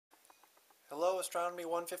Hello Astronomy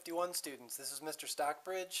 151 students, this is Mr.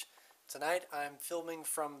 Stockbridge. Tonight I'm filming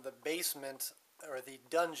from the basement, or the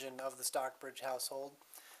dungeon of the Stockbridge household.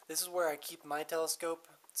 This is where I keep my telescope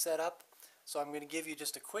set up, so I'm going to give you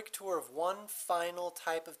just a quick tour of one final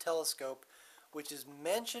type of telescope which is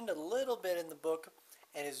mentioned a little bit in the book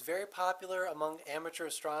and is very popular among amateur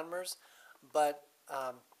astronomers, but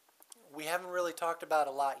we haven't really talked about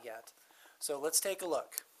a lot yet. So let's take a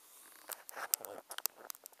look.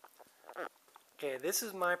 Okay, this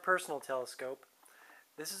is my personal telescope.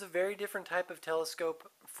 This is a very different type of telescope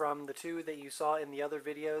from the two that you saw in the other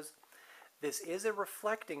videos. This is a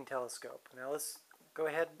reflecting telescope. Now let's go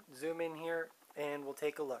ahead and zoom in here and we'll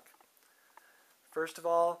take a look. First of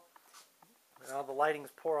all, well, the lighting's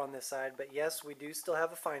poor on this side, but yes, we do still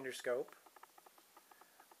have a finder scope.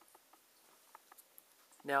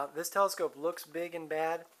 Now this telescope looks big and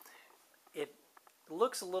bad. It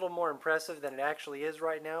looks a little more impressive than it actually is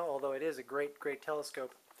right now, although it is a great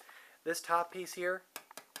telescope. This top piece here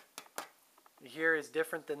is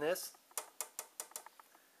different than this.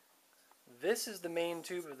 This is the main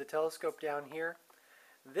tube of the telescope down here.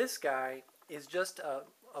 This guy is just a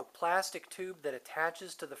plastic tube that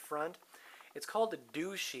attaches to the front. It's called a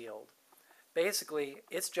dew shield. Basically,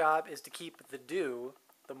 its job is to keep the dew,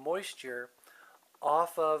 the moisture,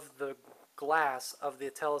 off of the glass of the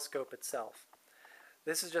telescope itself.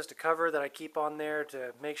 This is just a cover that I keep on there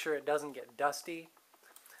to make sure it doesn't get dusty.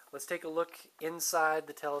 Let's take a look inside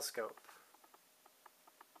the telescope.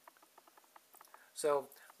 So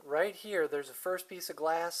right here there's a first piece of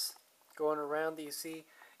glass going around that you see.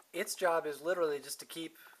 Its job is literally just to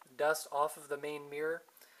keep dust off of the main mirror.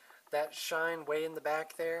 That shine way in the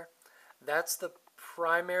back there, that's the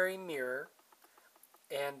primary mirror,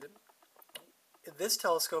 and this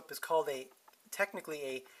telescope is called technically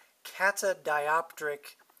a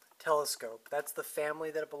catadioptric telescope. That's the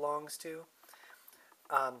family that it belongs to.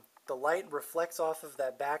 The light reflects off of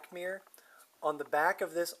that back mirror. On the back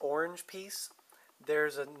of this orange piece,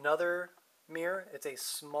 there's another mirror. It's a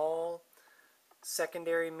small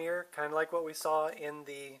secondary mirror, kind of like what we saw in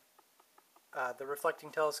the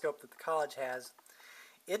reflecting telescope that the college has.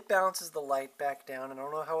 It bounces the light back down, and I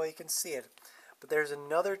don't know how well you can see it, but there's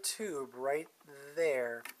another tube right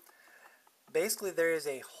there. Basically, there is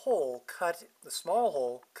a hole cut, a small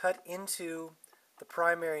hole cut into the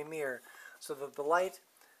primary mirror, so that the light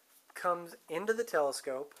comes into the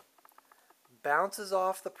telescope, bounces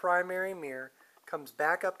off the primary mirror, comes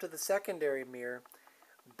back up to the secondary mirror,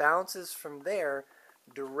 bounces from there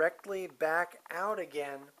directly back out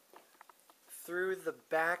again through the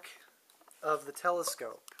back of the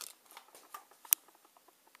telescope.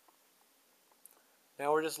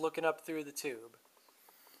 Now we're just looking up through the tube.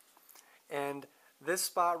 And this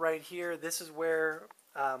spot right here, this is where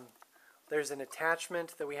there's an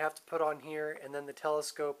attachment that we have to put on here, and then the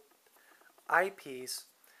telescope eyepiece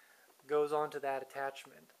goes onto that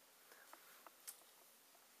attachment.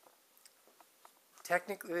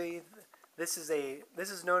 Technically, this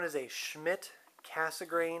is known as a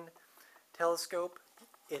Schmidt-Cassegrain telescope.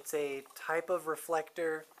 It's a type of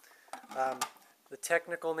reflector. The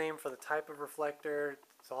technical name for the type of reflector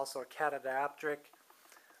is also a catadioptric.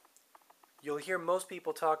 You'll hear most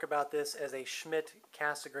people talk about this as a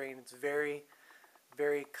Schmidt-Cassegrain. It's very,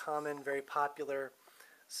 very common, very popular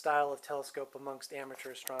style of telescope amongst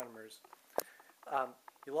amateur astronomers.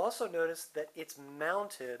 You'll also notice that it's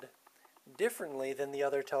mounted differently than the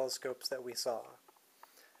other telescopes that we saw.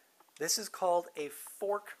 This is called a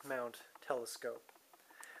fork mount telescope.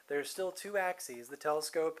 There's still two axes. The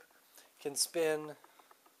telescope can spin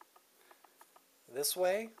this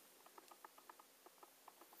way,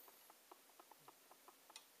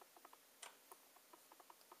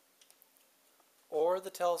 or the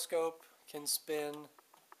telescope can spin,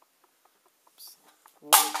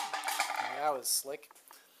 that was slick,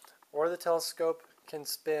 or the telescope can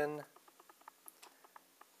spin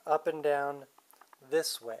up and down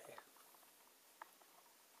this way.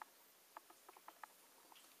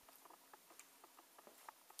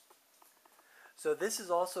 So this is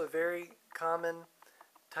also a very common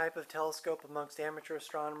type of telescope amongst amateur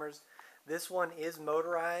astronomers. This one is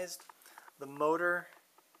motorized. The motor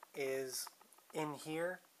is in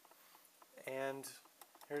here, and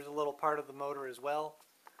here's a little part of the motor as well.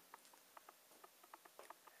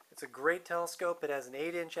 It's a great telescope. It has an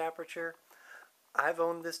 8-inch aperture. I've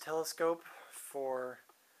owned this telescope for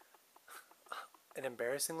an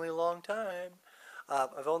embarrassingly long time.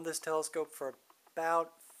 I've owned this telescope for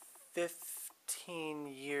about 15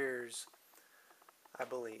 years, I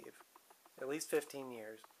believe. At least 15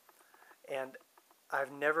 years. And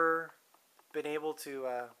I've never been able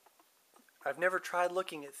to I've never tried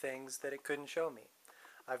looking at things that it couldn't show me.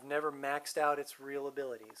 I've never maxed out its real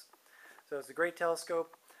abilities. So it's a great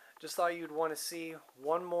telescope. Just thought you'd want to see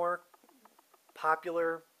one more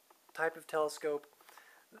popular type of telescope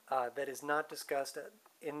that is not discussed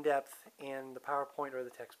in depth in the PowerPoint or the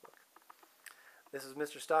textbook. This is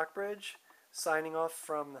Mr. Stockbridge signing off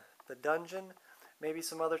from the dungeon. Maybe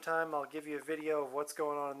some other time I'll give you a video of what's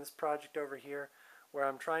going on in this project over here where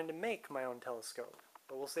I'm trying to make my own telescope.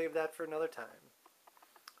 But we'll save that for another time.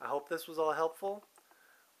 I hope this was all helpful.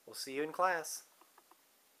 We'll see you in class.